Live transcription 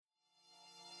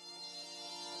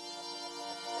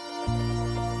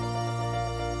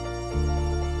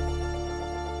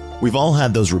We've all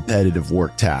had those repetitive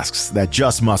work tasks that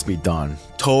just must be done.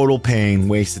 Total pain,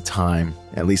 wasted time,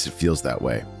 at least it feels that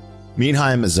way. Meet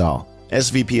Haim Azal,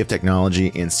 SVP of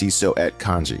Technology and CISO at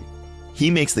Kanji.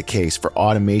 He makes the case for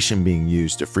automation being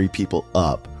used to free people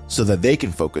up so that they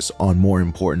can focus on more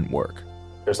important work.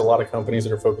 There's a lot of companies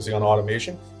that are focusing on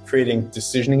automation, creating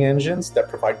decisioning engines that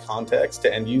provide context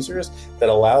to end users that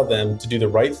allow them to do the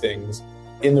right things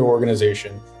in their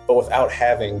organization, but without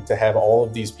having to have all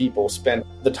of these people spend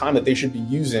the time that they should be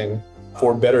using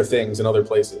for better things in other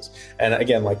places. And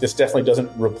again, this definitely doesn't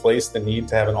replace the need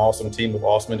to have an awesome team of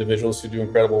awesome individuals who do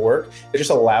incredible work. It just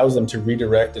allows them to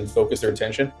redirect and focus their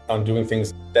attention on doing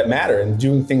things that matter and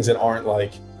doing things that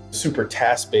aren't super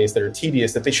task-based, that are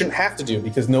tedious, that they shouldn't have to do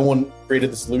because no one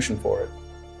created the solution for it.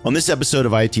 On this episode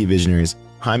of IT Visionaries,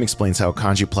 Haim explains how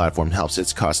Kanji Platform helps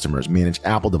its customers manage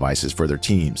Apple devices for their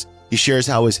teams. He shares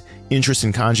how his interest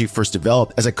in Kanji first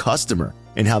developed as a customer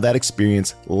and how that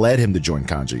experience led him to join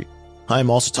Kanji. Haim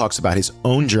also talks about his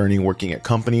own journey working at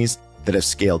companies that have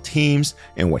scaled teams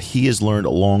and what he has learned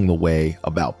along the way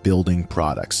about building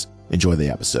products. Enjoy the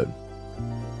episode.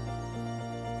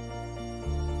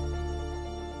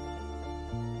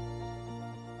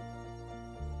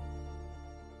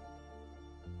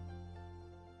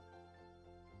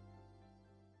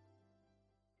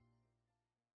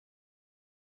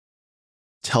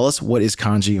 Tell us, what is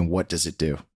Kanji and what does it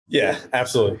do? Yeah,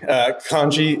 absolutely.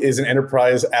 Kanji is an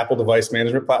enterprise Apple device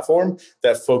management platform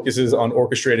that focuses on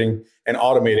orchestrating and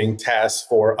automating tasks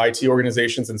for IT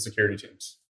organizations and security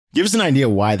teams. Give us an idea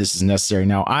why this is necessary.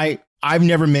 Now, I've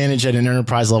never managed at an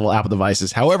enterprise level Apple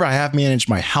devices. However, I have managed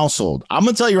my household. I'm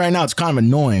going to tell you right now, it's kind of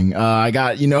annoying. I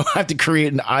have to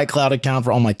create an iCloud account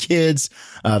for all my kids.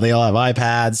 They all have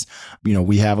iPads.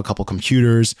 We have a couple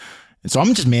computers. And so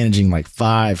I'm just managing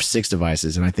 5-6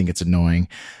 devices, and I think it's annoying.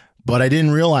 But I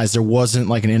didn't realize there wasn't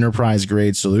an enterprise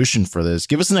grade solution for this.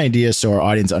 Give us an idea so our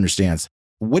audience understands,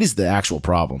 what is the actual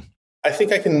problem? I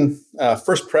think I can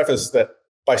first preface that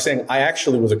by saying I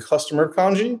actually was a customer of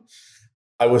Kanji.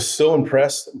 I was so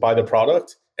impressed by the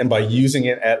product and by using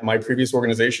it at my previous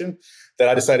organization that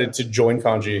I decided to join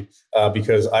Kanji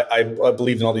because I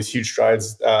believed in all these huge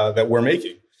strides that we're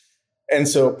making. And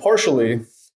so partially,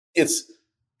 it's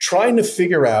trying to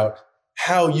figure out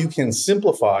how you can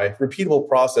simplify repeatable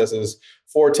processes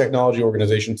for a technology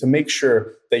organization to make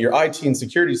sure that your IT and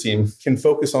security team can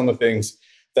focus on the things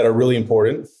that are really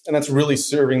important, and that's really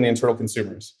serving the internal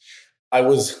consumers. I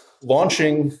was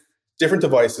launching different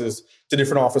devices to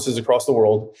different offices across the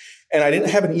world, and I didn't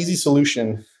have an easy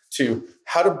solution to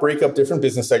how to break up different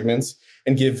business segments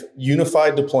and give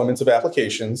unified deployments of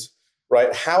applications,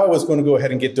 right? How I was going to go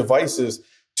ahead and get devices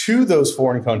to those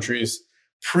foreign countries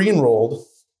pre-enrolled,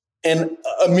 and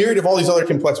a myriad of all these other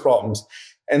complex problems.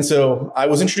 And so I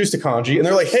was introduced to Kanji, and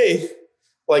they're like, hey,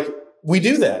 we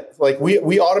do that.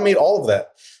 We automate all of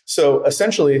that. So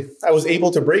essentially, I was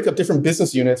able to break up different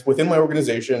business units within my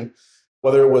organization,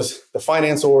 whether it was the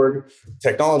finance org,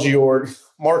 technology org,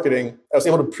 marketing. I was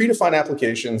able to predefine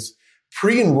applications,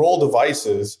 pre-enroll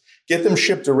devices, get them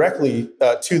shipped directly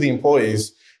to the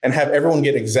employees, and have everyone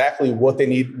get exactly what they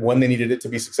need when they needed it to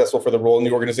be successful for the role in the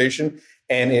organization.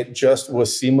 And it just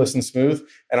was seamless and smooth.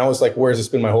 And I was like, where has this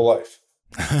been my whole life?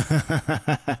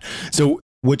 So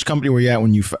which company were you at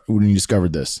when you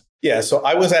discovered this? Yeah, so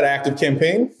I was at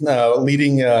ActiveCampaign,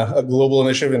 leading a global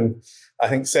initiative in, I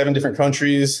think, 7 different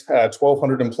countries,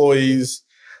 1,200 employees,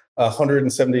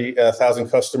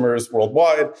 170,000 customers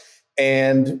worldwide.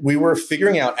 And we were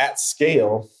figuring out at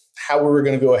scale how we were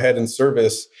going to go ahead and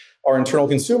service our internal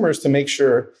consumers to make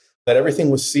sure that everything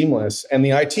was seamless. And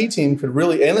the IT team could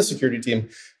really, and the security team,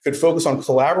 could focus on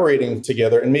collaborating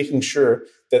together and making sure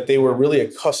that they were really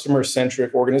a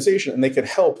customer-centric organization and they could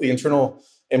help the internal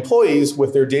employees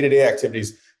with their day-to-day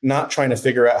activities, not trying to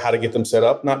figure out how to get them set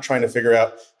up, not trying to figure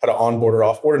out how to onboard or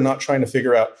offboard, and not trying to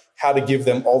figure out how to give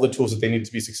them all the tools that they need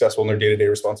to be successful in their day-to-day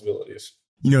responsibilities.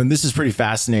 And this is pretty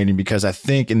fascinating because I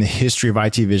think in the history of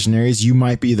IT visionaries, you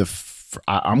might be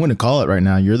I'm going to call it right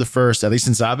now. You're the first, at least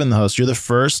since I've been the host, you're the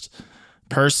first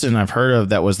person I've heard of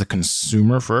that was the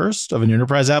consumer first of an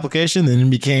enterprise application, then it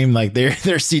became their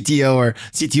CTO or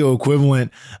CTO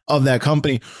equivalent of that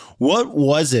company. What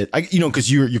was it? Because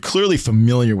you're clearly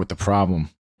familiar with the problem.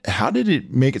 How did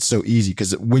it make it so easy?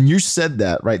 Because when you said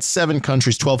that, right, 7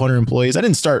 countries, 1,200 employees, I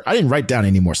didn't write down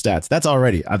any more stats. That's I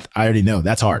already know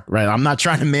that's hard, right? I'm not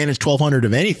trying to manage 1,200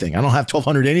 of anything. I don't have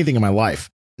 1,200 anything in my life.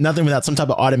 Nothing without some type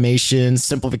of automation,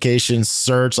 simplification,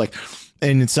 search,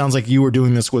 and it sounds like you were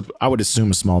doing this with, I would assume,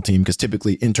 a small team, because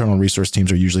typically internal resource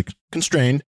teams are usually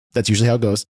constrained. That's usually how it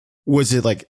goes. Was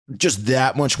it just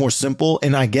that much more simple?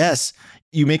 And I guess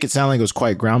You make it sound like it was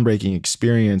quite groundbreaking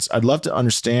experience. I'd love to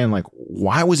understand, like,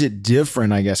 why was it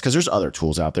different, I guess, because there's other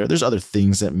tools out there. There's other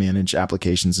things that manage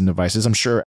applications and devices. I'm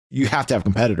sure you have to have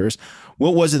competitors.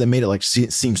 What was it that made it like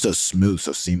seem so smooth,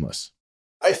 so seamless?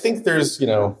 I think there's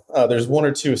one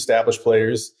or two established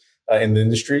players in the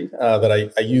industry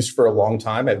that I used for a long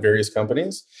time at various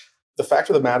companies. The fact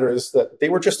of the matter is that they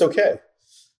were just okay.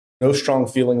 No strong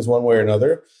feelings one way or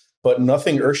another, but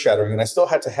nothing earth-shattering. And I still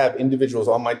had to have individuals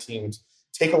on my teams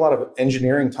take a lot of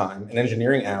engineering time and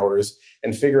engineering hours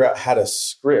and figure out how to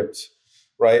script,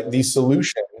 right, these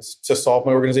solutions to solve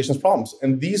my organization's problems.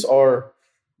 And these are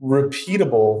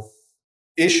repeatable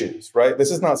issues, right?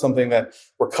 This is not something that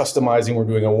we're customizing, we're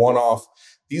doing a one-off.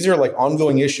 These are like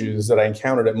ongoing issues that I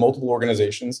encountered at multiple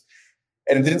organizations.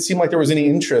 And it didn't seem like there was any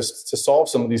interest to solve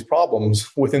some of these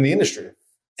problems within the industry.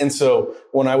 And so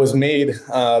when I was made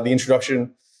the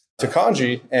introduction to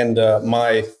Kanji, and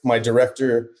my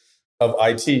director of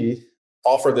IT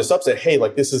offered this up, said, hey,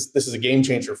 like this is a game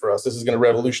changer for us. This is going to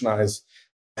revolutionize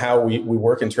how we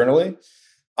work internally.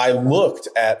 I looked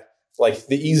at like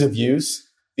the ease of use,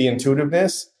 the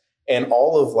intuitiveness, and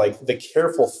all of like the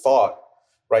careful thought,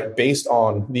 right, based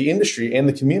on the industry and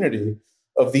the community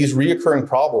of these reoccurring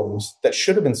problems that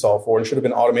should have been solved for and should have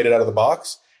been automated out of the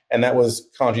box. And that was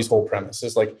Kanji's whole premise.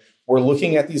 It's like, we're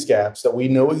looking at these gaps that we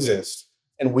know exist,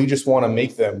 and we just want to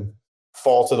make them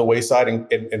fall to the wayside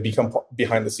and become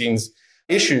behind the scenes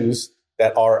issues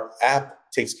that our app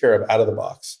takes care of out of the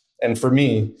box. And for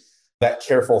me, that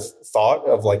careful thought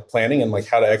of like planning and like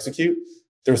how to execute,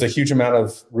 there's a huge amount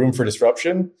of room for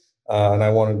disruption. And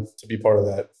I wanted to be part of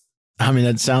that. I mean,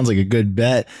 that sounds like a good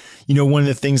bet. You know, one of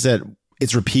the things that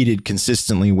it's repeated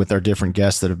consistently with our different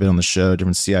guests that have been on the show,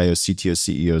 different CIOs, CTOs,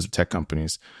 CEOs of tech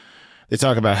companies, they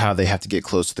talk about how they have to get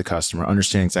close to the customer,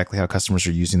 understand exactly how customers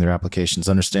are using their applications,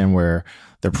 understand where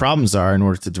their problems are in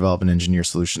order to develop and engineer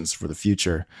solutions for the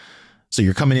future. So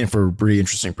you're coming in for a pretty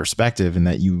interesting perspective in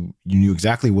that you knew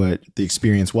exactly what the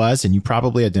experience was, and you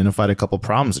probably identified a couple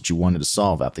problems that you wanted to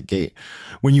solve out the gate.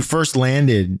 When you first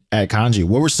landed at Kanji,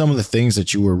 what were some of the things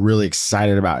that you were really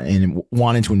excited about and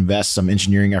wanted to invest some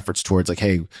engineering efforts towards? Like,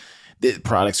 hey, the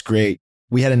product's great.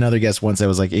 We had another guest once that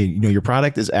was like, hey, you know, your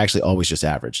product is actually always just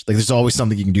average. Like there's always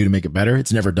something you can do to make it better.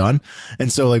 It's never done.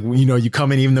 And so like, you know, you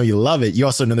come in, even though you love it, you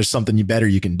also know there's something better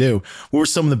you can do. What were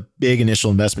some of the big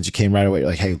initial investments you came right away?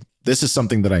 Like, hey, this is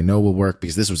something that I know will work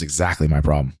because this was exactly my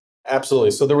problem.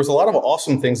 Absolutely. So there was a lot of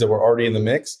awesome things that were already in the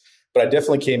mix, but I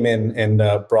definitely came in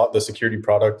and brought the security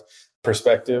product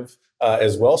perspective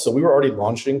as well. So we were already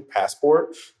launching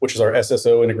Passport, which is our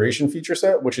SSO integration feature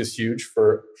set, which is huge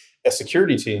for a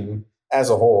security team as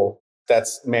a whole.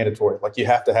 That's mandatory. Like you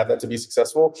have to have that to be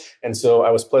successful. And so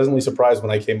I was pleasantly surprised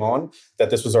when I came on that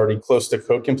this was already close to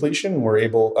code completion. And we're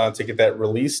able to get that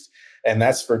released. And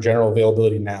that's for general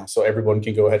availability now. So everyone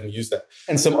can go ahead and use that.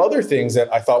 And some other things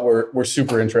that I thought were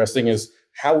super interesting is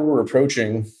how we were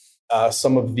approaching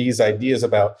some of these ideas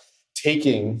about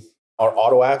taking our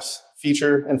auto apps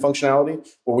feature and functionality,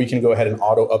 where we can go ahead and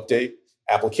auto update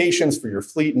applications for your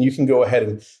fleet. And you can go ahead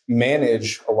and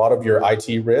manage a lot of your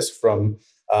IT risk from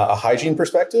a hygiene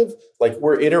perspective. Like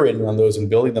we're iterating on those and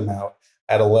building them out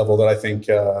at a level that I think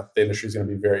the industry is going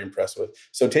to be very impressed with.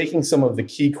 So taking some of the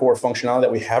key core functionality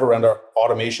that we have around our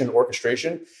automation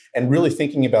orchestration and really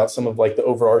thinking about some of like the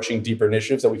overarching deeper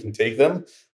initiatives that we can take them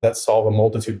that solve a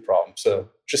multitude of problems. So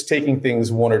just taking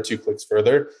things one or two clicks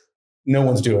further, no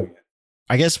one's doing it.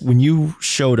 I guess when you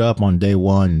showed up on day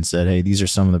one and said, hey, these are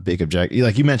some of the big objectives,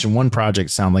 like you mentioned, one project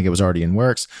sounded like it was already in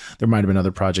works. There might have been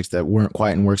other projects that weren't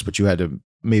quite in works, but you had to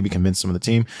maybe convince some of the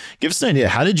team. Give us an idea.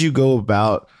 How did you go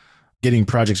about getting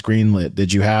projects greenlit?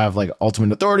 Did you have like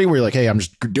ultimate authority where you're like, hey, I'm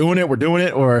just doing it, we're doing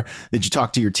it? Or did you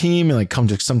talk to your team and like come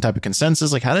to some type of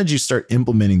consensus? Like, how did you start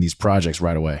implementing these projects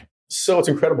right away? So it's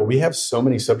incredible. We have so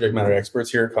many subject matter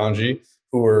experts here at Kanji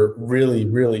who are really,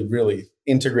 really, really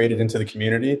integrated into the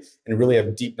community and really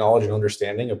have deep knowledge and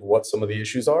understanding of what some of the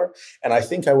issues are. And I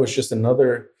think I was just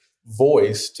another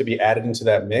voice to be added into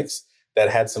that mix that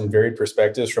had some varied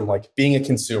perspectives from like being a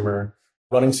consumer,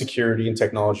 running security and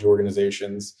technology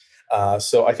organizations.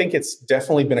 So I think it's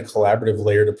definitely been a collaborative,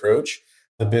 layered approach.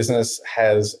 The business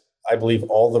has, I believe,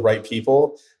 all the right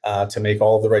people to make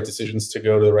all of the right decisions to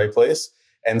go to the right place.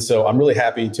 And so I'm really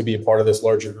happy to be a part of this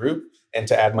larger group and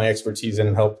to add my expertise in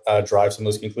and help drive some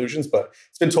of those conclusions. But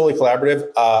it's been totally collaborative.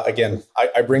 Again,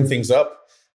 I bring things up.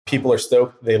 People are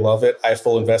stoked. They love it. I have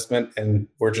full investment, and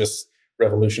we're just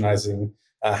revolutionizing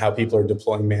how people are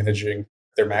deploying, managing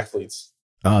their Mac fleets.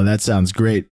 Oh, that sounds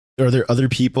great. Are there other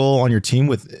people on your team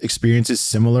with experiences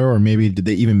similar, or maybe did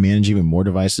they even manage even more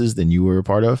devices than you were a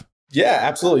part of? Yeah,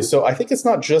 absolutely. So I think it's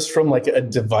not just from like a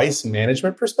device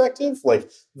management perspective,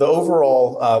 like the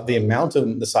overall, the amount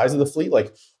of the size of the fleet,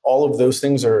 like all of those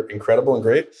things are incredible and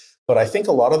great. But I think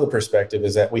a lot of the perspective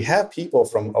is that we have people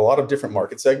from a lot of different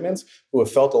market segments who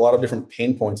have felt a lot of different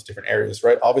pain points, different areas,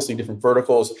 right? Obviously, different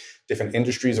verticals, different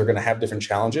industries are going to have different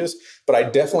challenges. But I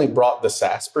definitely brought the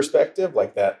SaaS perspective,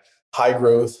 like that high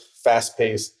growth, fast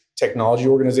paced technology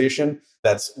organization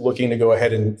that's looking to go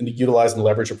ahead and utilize and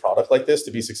leverage a product like this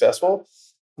to be successful.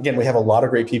 Again, we have a lot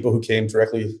of great people who came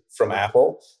directly from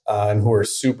Apple and who are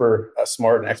super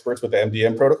smart and experts with the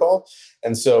MDM protocol.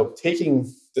 And so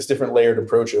taking this different layered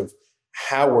approach of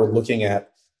how we're looking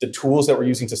at the tools that we're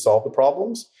using to solve the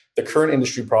problems, the current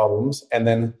industry problems, and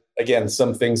then again,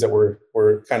 some things that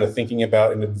we're kind of thinking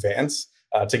about in advance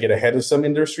to get ahead of some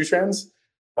industry trends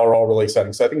are all really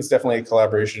exciting. So I think it's definitely a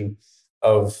collaboration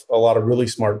of a lot of really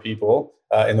smart people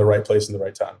in the right place in the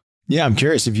right time. Yeah, I'm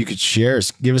curious if you could share,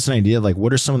 give us an idea of like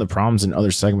what are some of the problems in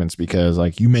other segments? Because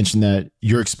like you mentioned that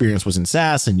your experience was in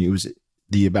SaaS and it was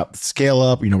about the scale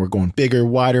up, we're going bigger,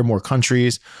 wider, more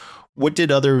countries. What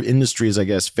did other industries, I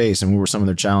guess, face? And what were some of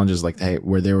their challenges like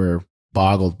where they were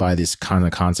boggled by this kind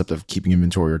of concept of keeping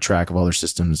inventory or track of all their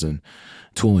systems and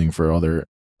tooling for other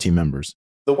team members?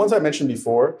 The ones I mentioned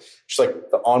before, just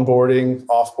like the onboarding,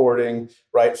 offboarding,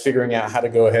 right? Figuring out how to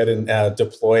go ahead and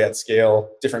deploy at scale,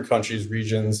 different countries,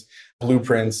 regions,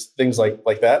 blueprints, things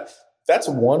like that. That's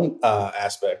one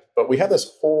aspect. But we have this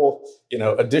whole,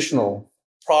 additional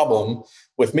problem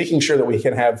with making sure that we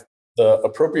can have the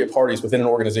appropriate parties within an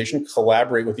organization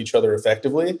collaborate with each other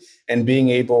effectively and being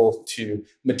able to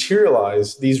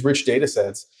materialize these rich data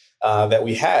sets that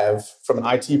we have from an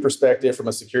IT perspective, from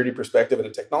a security perspective, and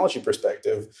a technology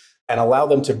perspective, and allow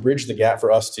them to bridge the gap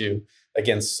for us to,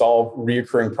 again, solve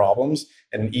reoccurring problems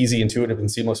in an easy, intuitive,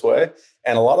 and seamless way.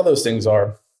 And a lot of those things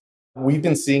we've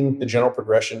been seeing the general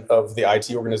progression of the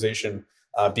IT organization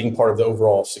being part of the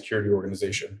overall security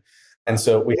organization. And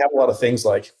so we have a lot of things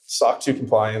like SOC 2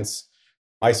 compliance,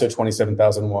 ISO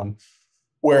 27001,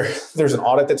 where there's an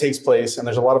audit that takes place and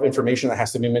there's a lot of information that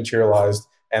has to be materialized.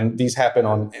 And these happen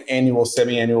on an annual,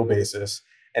 semi-annual basis.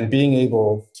 And being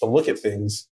able to look at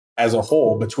things as a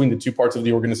whole between the two parts of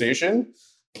the organization,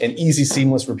 an easy,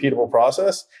 seamless, repeatable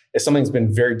process is something that's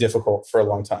been very difficult for a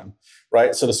long time,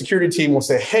 right? So the security team will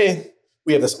say, hey,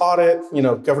 we have this audit,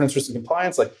 governance, risk, and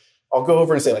compliance. Like, I'll go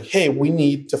over and say like, hey, we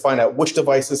need to find out which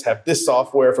devices have this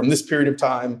software from this period of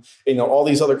time, all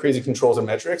these other crazy controls and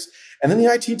metrics. And then the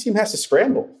IT team has to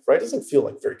scramble, right? It doesn't feel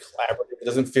like very collaborative. It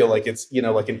doesn't feel like it's,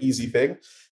 like an easy thing.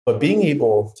 But being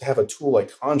able to have a tool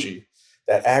like Kanji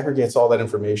that aggregates all that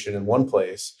information in one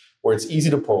place where it's easy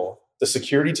to pull, the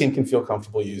security team can feel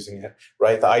comfortable using it,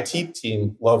 right? The IT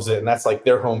team loves it, and that's like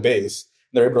their home base.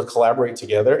 They're able to collaborate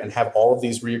together and have all of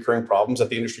these reoccurring problems that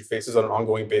the industry faces on an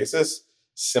ongoing basis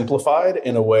simplified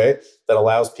in a way that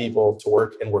allows people to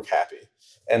work and work happy.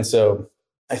 And so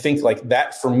I think like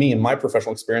that for me in my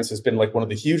professional experience has been like one of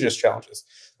the hugest challenges.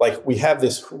 Like we have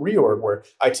this reorg where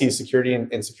IT is security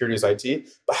and security is IT,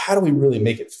 but how do we really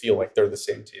make it feel like they're the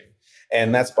same team?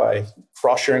 And that's by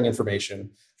cross-sharing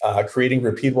information, creating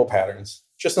repeatable patterns.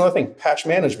 Just another thing, patch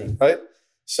management, right?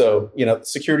 So, the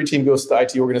security team goes to the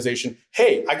IT organization.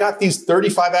 Hey, I got these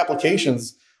 35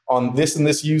 applications on this and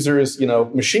this user's,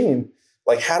 machine.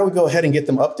 Like, how do we go ahead and get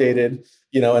them updated,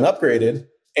 and upgraded?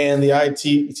 And the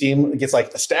IT team gets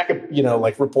like a stack of,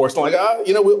 like reports. And like,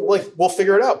 we'll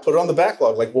figure it out. Put it on the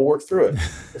backlog. Like, we'll work through it.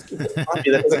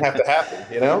 That doesn't have to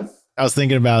happen, I was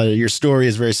thinking about it. Your story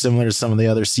is very similar to some of the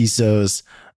other CISOs,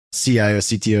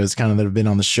 CIOs, CTOs kind of that have been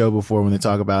on the show before when they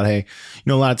talk about, hey,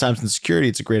 a lot of times in security,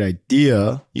 it's a great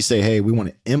idea. You say, hey, we want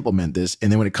to implement this. And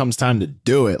then when it comes time to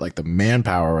do it, like the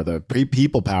manpower or the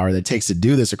people power that it takes to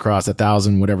do this across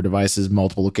 1,000 whatever devices,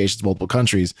 multiple locations, multiple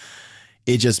countries,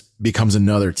 it just becomes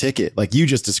another ticket. Like you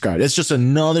just described, it's just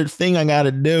another thing I got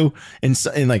to do. And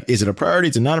like, is it a priority?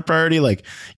 Is it not a priority? Like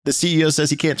the CEO says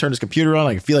he can't turn his computer on.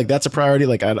 Like, I feel like that's a priority.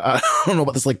 Like, I don't know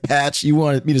about this like patch. You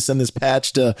wanted me to send this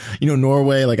patch to,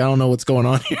 Norway. Like, I don't know what's going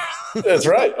on here. That's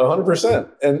right. 100%.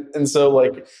 And so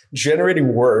like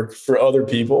generating work for other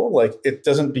people, like it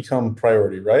doesn't become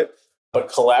priority, right?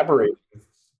 But collaborating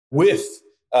with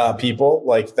people,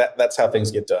 like that's how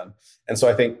things get done. And so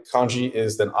I think Kanji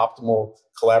is an optimal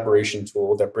collaboration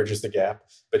tool that bridges the gap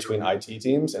between IT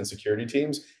teams and security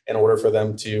teams in order for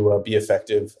them to be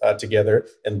effective together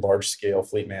in large scale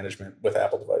fleet management with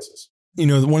Apple devices.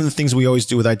 One of the things we always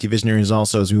do with IT Visionaries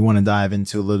also is we want to dive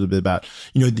into a little bit about,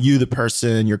 you, the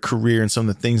person, your career, and some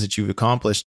of the things that you've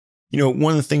accomplished.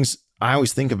 One of the things I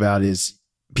always think about is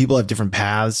people have different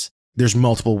paths. there's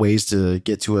multiple ways to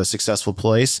get to a successful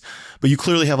place, but you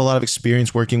clearly have a lot of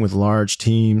experience working with large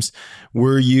teams.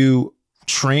 Were you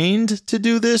trained to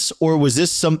do this, or was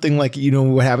this something like,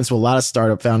 what happens to a lot of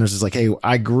startup founders is like, hey,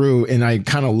 I grew and I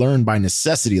kind of learned by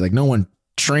necessity. Like no one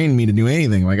trained me to do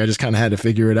anything. Like I just kind of had to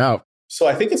figure it out. So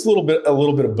I think it's a little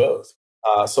bit of both.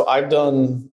 So I've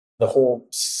done the whole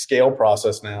scale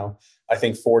process now, I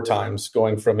think 4 times,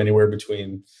 going from anywhere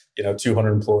between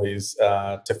 200 employees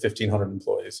to 1,500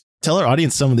 employees. Tell our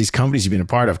audience some of these companies you've been a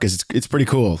part of, because it's pretty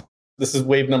cool. This is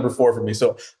wave number 4 for me.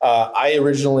 So I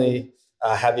originally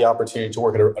had the opportunity to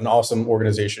work at an awesome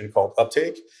organization called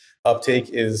Uptake. Uptake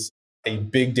is a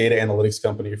big data analytics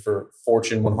company for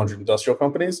Fortune 100 industrial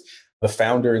companies. The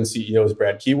founder and CEO is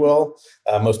Brad Keywell.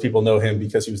 Most people know him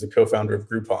because he was the co-founder of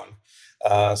Groupon.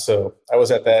 So I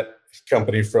was at that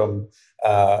company from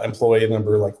employee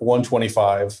number like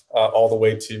 125 all the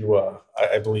way to,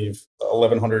 I believe,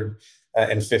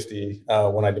 1,150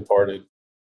 when I departed.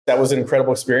 That was an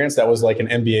incredible experience. That was like an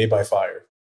MBA by fire.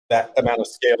 That amount of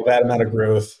scale, that amount of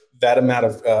growth, that amount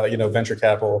of venture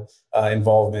capital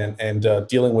involvement, and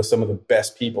dealing with some of the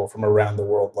best people from around the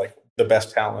world, like the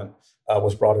best talent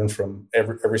was brought in from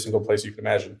every single place you can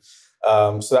imagine.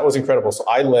 So that was incredible. So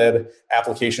I led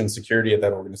application security at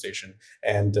that organization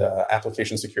and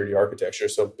application security architecture.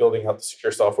 So building out the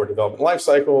secure software development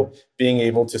lifecycle, being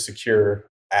able to secure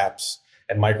apps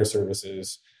and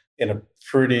microservices in a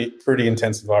pretty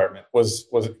intense environment was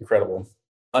incredible.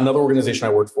 Another organization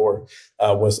I worked for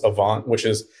was Avant, which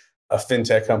is a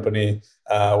fintech company,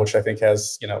 which I think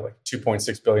has like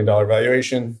 $2.6 billion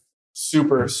valuation.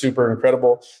 Super, super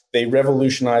incredible. They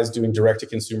revolutionized doing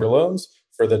direct-to-consumer loans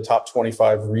for the top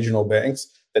 25 regional banks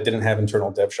that didn't have internal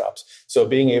dev shops. So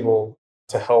being able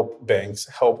to help banks,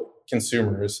 help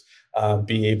consumers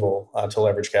be able to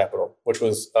leverage capital, which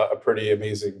was a pretty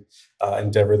amazing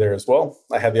endeavor there as well.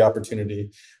 I had the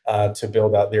opportunity to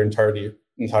build out their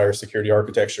entire security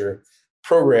architecture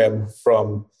program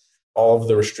from all of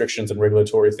the restrictions and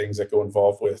regulatory things that go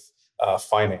involved with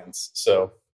finance.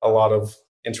 So a lot of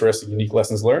interesting, unique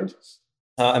lessons learned.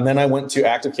 And then I went to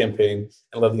ActiveCampaign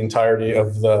and led the entirety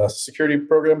of the security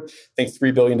program. I think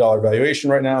 $3 billion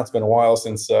valuation right now. It's been a while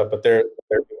since, but they're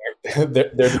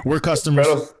we're customers.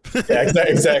 Yeah,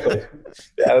 exactly.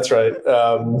 Yeah, that's right.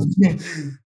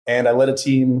 And I led a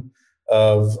team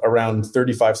of around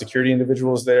 35 security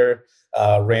individuals there.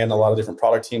 Ran a lot of different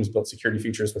product teams, built security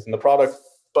features within the product.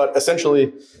 But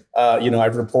essentially,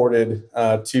 I've reported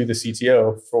to the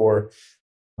CTO for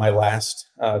my last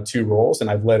 2 roles, and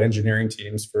I've led engineering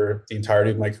teams for the entirety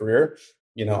of my career.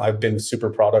 I've been super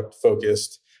product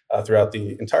focused throughout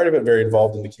the entirety of it, very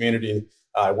involved in the community.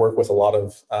 I work with a lot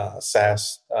of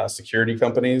SaaS security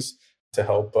companies to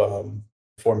help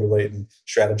formulate and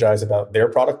strategize about their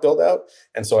product build out.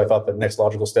 And so I thought the next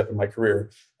logical step in my career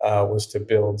was to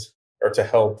build or to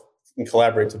help and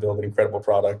collaborate to build an incredible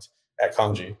product at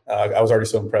Kandji. I was already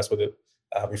so impressed with it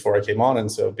before I came on.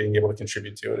 And so being able to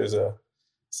contribute to it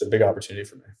it's a big opportunity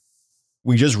for me.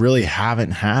 We just really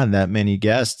haven't had that many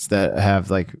guests that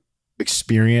have like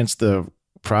experienced the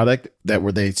product that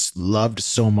where they loved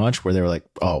so much, where they were like,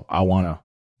 oh, I want to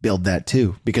build that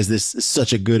too, because this is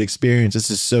such a good experience. This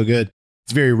is so good.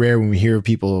 It's very rare when we hear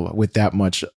people with that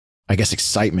much, I guess,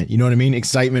 excitement. You know what I mean?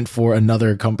 Excitement for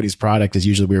another company's product is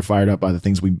usually we're fired up by the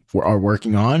things we are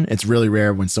working on. It's really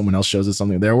rare when someone else shows us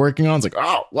something they're working on. It's like,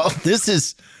 oh, well, this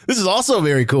is also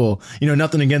very cool.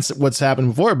 Nothing against what's happened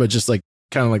before, but just like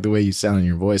kind of like the way you sound in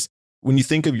your voice. When you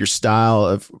think of your style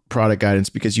of product guidance,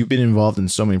 because you've been involved in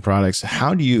so many products,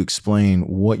 how do you explain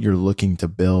what you're looking to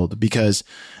build? Because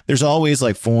there's always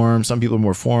like form. Some people are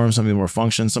more form, some people are more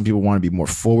function. Some people want to be more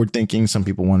forward thinking. Some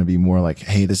people want to be more like,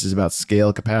 hey, this is about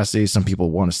scale capacity. Some people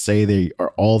want to say they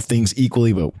are all things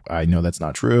equally, but I know that's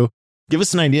not true. Give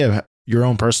us an idea of your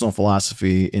own personal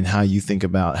philosophy and how you think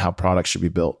about how products should be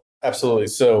built. Absolutely.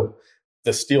 So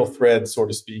the steel thread, so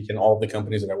to speak, in all of the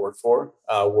companies that I work for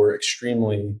were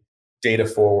extremely data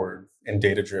forward and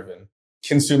data driven,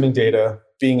 consuming data,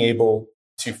 being able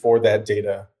to forward that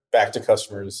data back to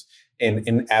customers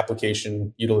in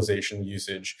application utilization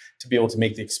usage to be able to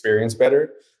make the experience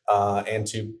better and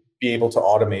to be able to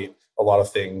automate a lot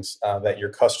of things that your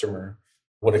customer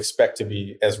would expect to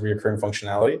be as reoccurring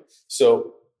functionality.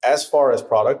 So as far as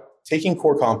product, taking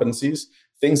core competencies,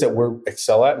 things that we're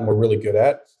excel at and we're really good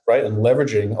at, right? And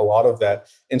leveraging a lot of that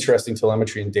interesting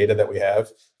telemetry and data that we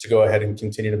have to go ahead and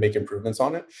continue to make improvements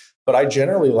on it. But I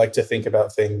generally like to think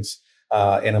about things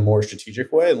in a more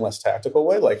strategic way and less tactical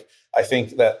way. Like I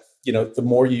think that, the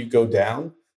more you go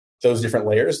down those different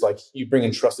layers, like you bring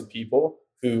in trusted people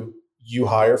who, you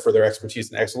hire for their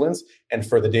expertise and excellence, and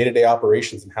for the day-to-day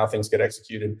operations and how things get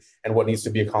executed and what needs to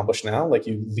be accomplished now. Like,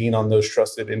 you lean on those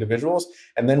trusted individuals,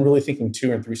 and then really thinking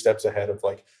 2 and 3 steps ahead of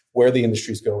like where the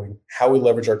industry's going, how we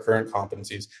leverage our current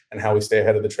competencies, and how we stay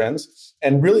ahead of the trends,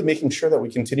 and really making sure that we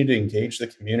continue to engage the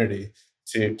community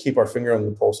to keep our finger on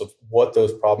the pulse of what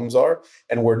those problems are.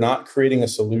 And we're not creating a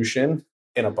solution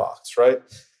in a box, right?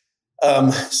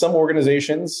 Some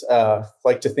organizations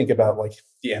like to think about like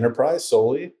the enterprise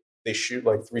solely. They shoot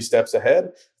like 3 steps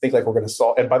ahead, think like we're going to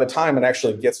solve. And by the time it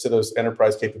actually gets to those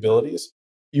enterprise capabilities,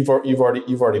 you've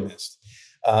already missed.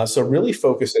 So really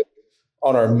focusing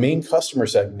on our main customer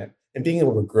segment and being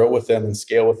able to grow with them and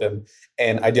scale with them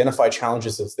and identify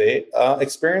challenges as they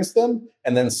experience them,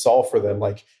 and then solve for them.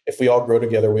 Like, if we all grow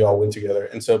together, we all win together.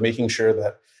 And so making sure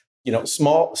that, you know,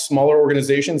 smaller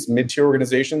organizations, mid-tier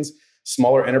organizations,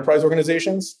 smaller enterprise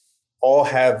organizations all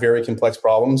have very complex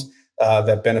problems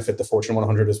that benefit the Fortune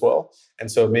 100 as well.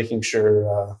 And so making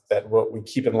sure that what we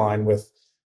keep in line with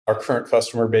our current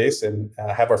customer base and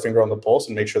have our finger on the pulse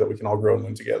and make sure that we can all grow and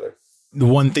win together. The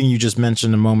one thing you just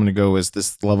mentioned a moment ago is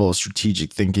this level of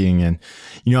strategic thinking. And,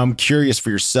 you know, I'm curious for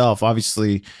yourself.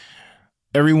 Obviously,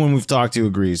 everyone we've talked to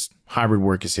agrees hybrid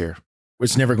work is here.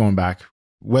 It's never going back.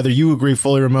 Whether you agree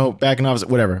fully remote, back in office,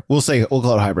 whatever, we'll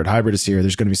call it hybrid. Hybrid is here.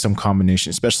 There's going to be some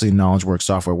combination, especially in knowledge work,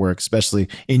 software work, especially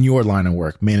in your line of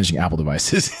work, managing Apple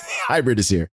devices. Hybrid is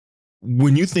here.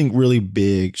 When you think really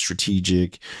big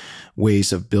strategic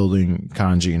ways of building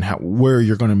Kandji and where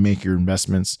you're going to make your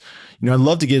investments, you know, I'd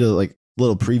love to get a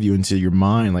little preview into your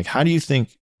mind. Like, how do you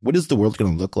think, what is the world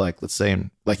going to look like, let's say, in,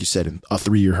 like you said, in a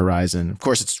 3-year horizon? Of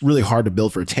course, it's really hard to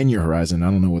build for a 10-year horizon. I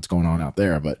don't know what's going on out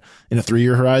there, but in a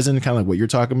 3-year horizon, kind of like what you're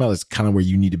talking about, is kind of where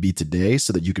you need to be today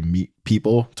so that you can meet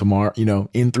people tomorrow, you know,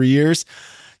 in 3 years.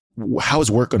 How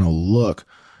is work going to look,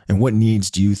 and what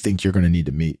needs do you think you're going to need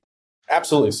to meet?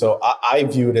 Absolutely. So I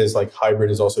view it as like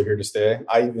hybrid is also here to stay.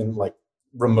 I even like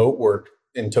remote work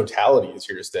in totality is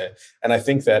here to stay. And I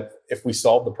think that if we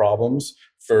solve the problems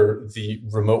for the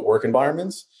remote work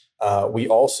environments, we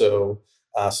also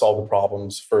solve the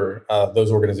problems for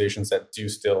those organizations that do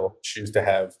still choose to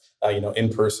have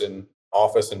in-person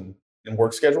office and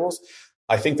work schedules.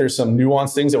 I think there's some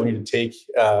nuanced things that we need to take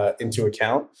into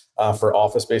account for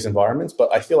office-based environments.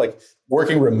 But I feel like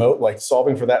working remote, like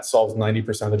solving for that, solves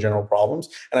 90% of the general problems.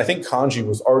 And I think Kandji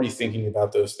was already thinking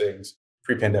about those things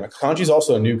pre-pandemic. Kandji is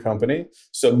also a new company,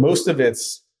 so most of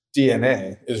its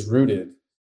DNA is rooted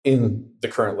in the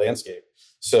current landscape.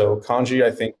 So Kandji, I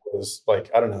think, was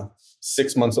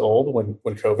 6 months old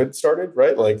when COVID started,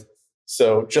 right?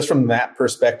 So just from that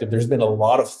perspective, there's been a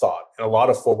lot of thought and a lot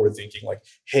of forward thinking, like,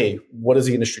 hey, what does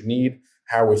the industry need?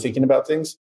 How are we thinking about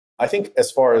things? I think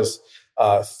as far as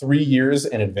 3 years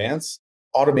in advance,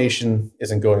 automation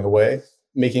isn't going away.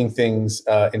 Making things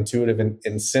intuitive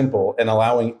and simple, and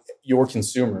allowing your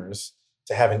consumers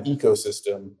to have an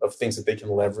ecosystem of things that they can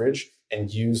leverage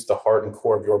and use the heart and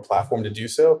core of your platform to do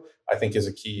so, I think is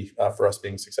a key for us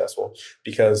being successful.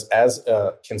 Because as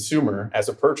a consumer, as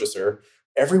a purchaser,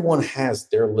 everyone has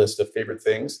their list of favorite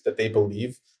things that they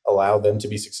believe allow them to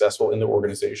be successful in their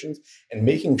organizations, and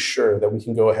making sure that we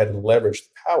can go ahead and leverage the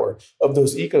power of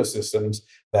those ecosystems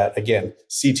that, again,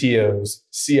 CTOs,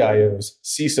 CIOs,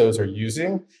 CISOs are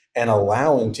using, and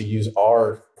allowing to use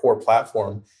our core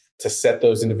platform to set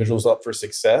those individuals up for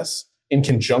success in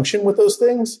conjunction with those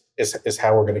things is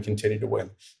how we're going to continue to win.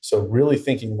 So really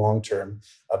thinking long-term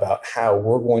about how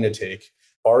we're going to take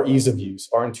our ease of use,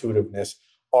 our intuitiveness,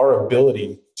 our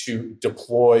ability to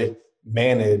deploy,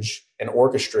 manage, and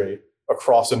orchestrate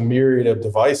across a myriad of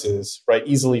devices, right,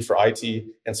 easily for IT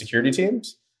and security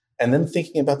teams, and then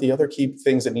thinking about the other key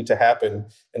things that need to happen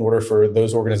in order for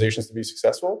those organizations to be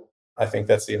successful. I think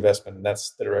that's the investment, and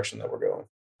that's the direction that we're going.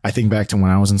 I think back to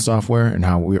when I was in software and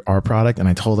how our product, and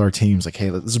I told our teams, like, hey,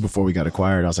 this is before we got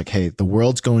acquired. I was like, hey, the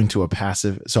world's going to a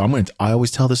passive. So I always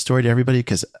tell this story to everybody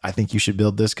because I think you should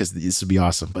build this because this would be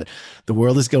awesome. But the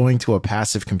world is going to a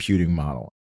passive computing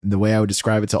model. The way I would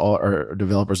describe it to all our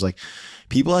developers, like,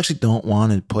 people actually don't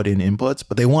want to put in inputs,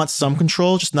 but they want some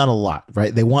control, just not a lot,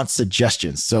 right? They want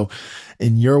suggestions. So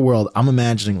in your world, I'm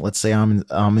imagining, let's say I'm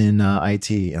in IT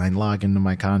and I log into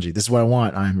my Kandji. This is what I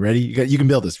want. I'm ready. You can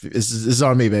build this. This is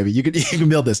on me, baby. You can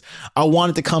build this. I want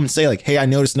it to come and say, like, hey, I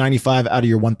noticed 95 out of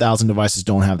your 1,000 devices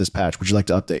don't have this patch. Would you like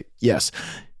to update? Yes.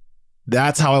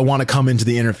 That's how I want to come into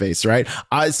the interface, right?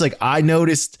 It's like, I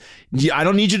noticed, I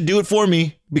don't need you to do it for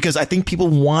me, because I think people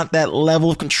want that level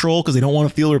of control because they don't want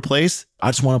to feel replaced. I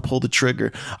just want to pull the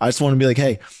trigger. I just want to be like,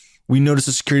 hey, we noticed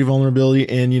a security vulnerability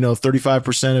in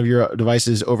 35% of your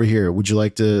devices over here. Would you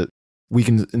like to, we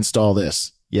can install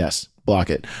this. Yes, block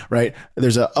it, right?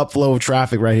 There's an upflow of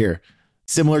traffic right here.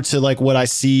 Similar to like what I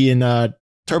see in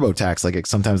TurboTax. Like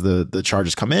sometimes the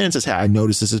charges come in and says, hey, I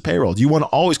noticed this is payroll. Do you want to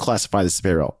always classify this as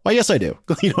payroll? Well, yes, I do.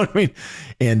 You know what I mean?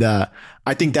 And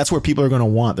I think that's where people are going to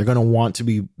want. They're going to want to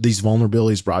be these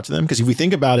vulnerabilities brought to them. Because if we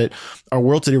think about it, our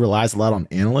world today relies a lot on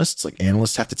analysts. Like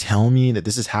analysts have to tell me that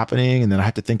this is happening, and then I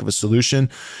have to think of a solution.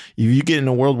 If you get in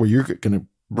a world where you're going to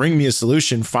bring me a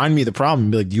solution, find me the problem,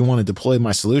 and be like, do you want to deploy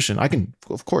my solution? I can,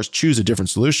 of course, choose a different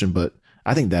solution, but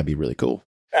I think that'd be really cool.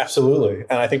 Absolutely.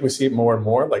 And I think we see it more and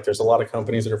more. Like there's a lot of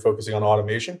companies that are focusing on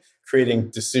automation,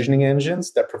 creating decisioning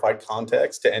engines that provide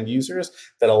context to end users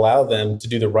that allow them to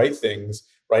do the right things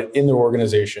right in their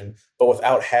organization, but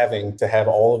without having to have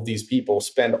all of these people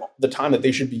spend the time that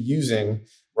they should be using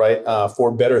right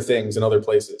for better things in other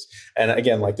places. And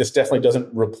again, like this definitely doesn't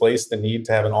replace the need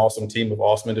to have an awesome team of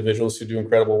awesome individuals who do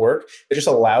incredible work. It just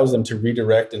allows them to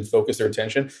redirect and focus their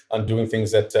attention on doing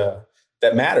things that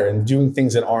matter and doing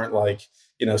things that aren't like,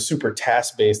 super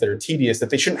task-based, that are tedious,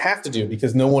 that they shouldn't have to do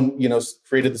because no one,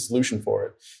 created the solution for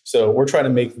it. So we're trying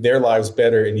to make their lives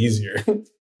better and easier.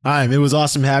 It was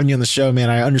awesome having you on the show, man.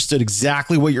 I understood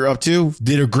exactly what you're up to.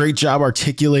 Did a great job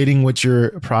articulating what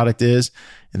your product is.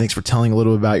 And thanks for telling a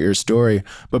little bit about your story.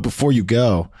 But before you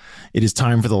go, it is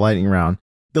time for the lightning round.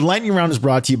 The lightning round is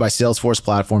brought to you by Salesforce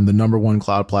Platform, the #1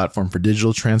 cloud platform for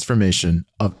digital transformation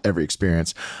of every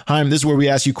experience. Chaim, this is where we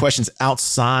ask you questions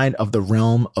outside of the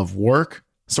realm of work,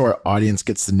 so our audience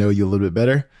gets to know you a little bit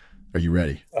better. Are you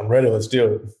ready? I'm ready. Let's do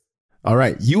it. All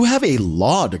right. You have a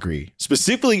law degree,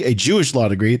 specifically a Jewish law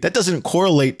degree. That doesn't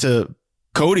correlate to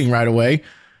coding right away.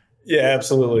 Yeah,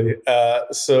 absolutely.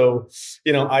 So,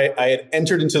 I had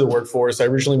entered into the workforce. I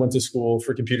originally went to school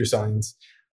for computer science.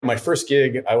 My first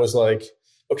gig, I was like,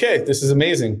 okay, this is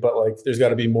amazing, but like, there's got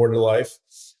to be more to life.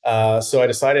 So I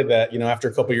decided that, after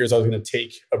a couple of years, I was going to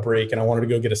take a break and I wanted to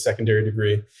go get a secondary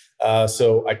degree.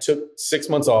 So I took 6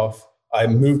 months off. I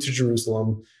moved to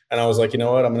Jerusalem and I was like, you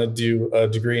know what, I'm going to do a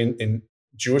degree in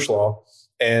Jewish law.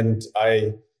 And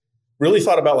I really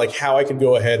thought about like how I could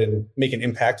go ahead and make an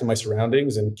impact in my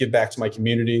surroundings and give back to my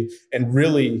community and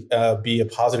really be a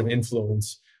positive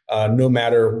influence, no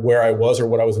matter where I was or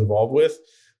what I was involved with.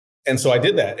 And so I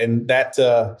did that. And that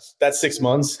 6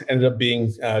 months ended up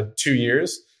being 2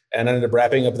 years. And I ended up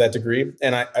wrapping up that degree.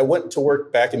 And I went to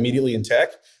work back immediately in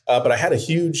tech, but I had a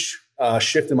huge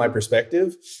shift in my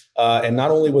perspective. And not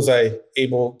only was I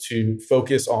able to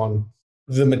focus on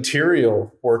the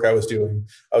material work I was doing,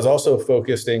 I was also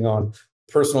focusing on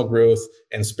personal growth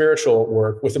and spiritual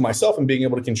work within myself and being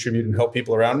able to contribute and help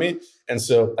people around me. And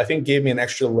so I think gave me an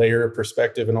extra layer of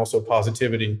perspective and also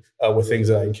positivity with things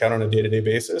that I encounter on a day-to-day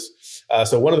basis.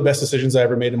 So one of the best decisions I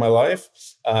ever made in my life.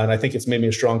 And I think it's made me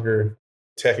a stronger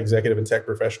tech executive and tech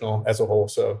professional as a whole.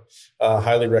 So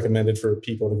highly recommended for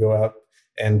people to go out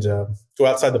and go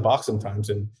outside the box sometimes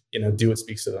and, do what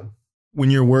speaks to them.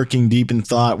 When you're working deep in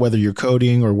thought, whether you're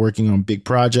coding or working on big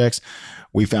projects,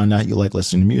 we found out you like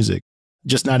listening to music.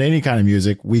 Just not any kind of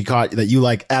music. We caught that you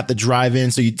like At the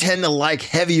Drive-In. So you tend to like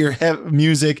heavier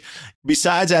music.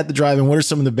 Besides At the Drive-In, what are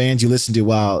some of the bands you listen to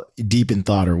while deep in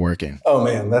thought or working? Oh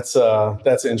man, that's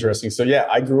interesting. So yeah,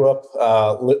 I grew up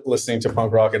listening to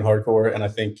punk rock and hardcore. And I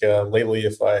think lately,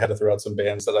 if I had to throw out some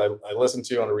bands that I listen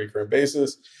to on a recurrent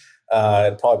basis,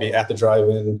 it'd probably be At the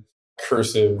Drive-In,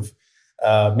 Cursive,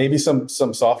 maybe some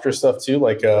softer stuff too,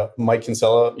 like Mike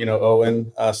Kinsella,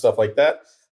 Owen, stuff like that.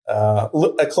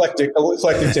 Eclectic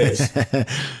taste.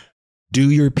 Do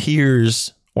your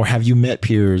peers, or have you met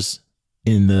peers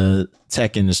in the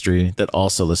tech industry that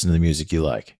also listen to the music you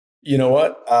like? You know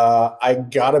what? I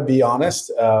gotta be honest,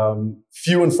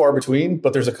 few and far between,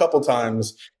 but there's a couple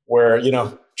times where,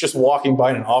 just walking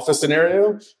by in an office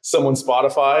scenario, someone's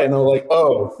Spotify and they're like,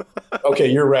 oh, okay,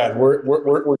 you're rad. We're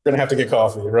going to have to get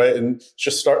coffee, right? And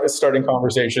just starting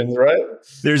conversations, right?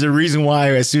 There's a reason why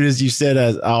as soon as you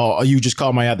said, oh, you just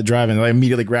called my At the Drive-In, I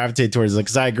immediately gravitate towards it.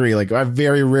 Because I agree. Like I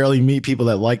very rarely meet people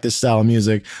that like this style of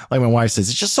music. Like my wife says,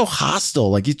 it's just so hostile.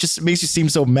 Like it just makes you seem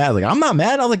so mad. Like I'm not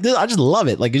mad. I'm like, I just love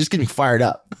it. Like it just gets me fired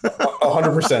up.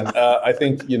 100%. I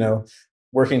think,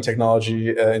 working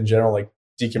technology in general, like,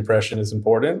 decompression is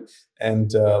important,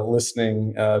 and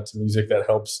listening to music that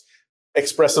helps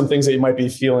express some things that you might be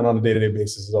feeling on a day-to-day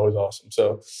basis is always awesome.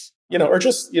 So, or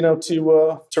just,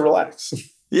 to relax.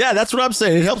 Yeah, that's what I'm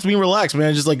saying. It helps me relax,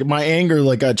 man. Just like my anger,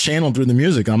 like got channeled through the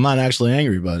music. I'm not actually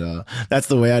angry, but that's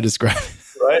the way I describe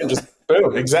it. Right. And just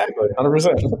boom. Exactly.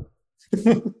 100%.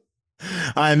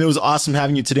 It was awesome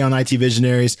having you today on IT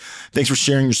Visionaries. Thanks for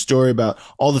sharing your story about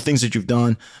all the things that you've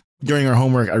done. During our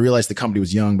homework, I realized the company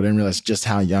was young, but I didn't realize just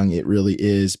how young it really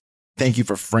is. Thank you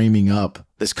for framing up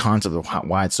this concept of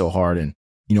why it's so hard. And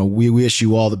we wish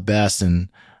you all the best. And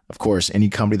of course, any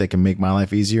company that can make my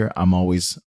life easier, I'm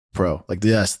always pro. Like,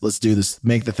 yes, let's do this.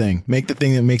 Make the thing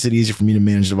that makes it easier for me to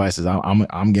manage devices.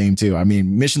 I'm game too. I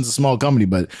mean, Mission's a small company,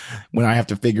 but when I have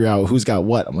to figure out who's got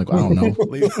what, I'm like, I don't know.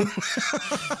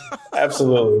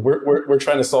 Absolutely. We're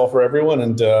trying to solve for everyone.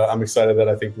 And I'm excited that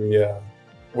I think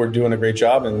we're doing a great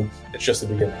job, and it's just the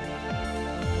beginning.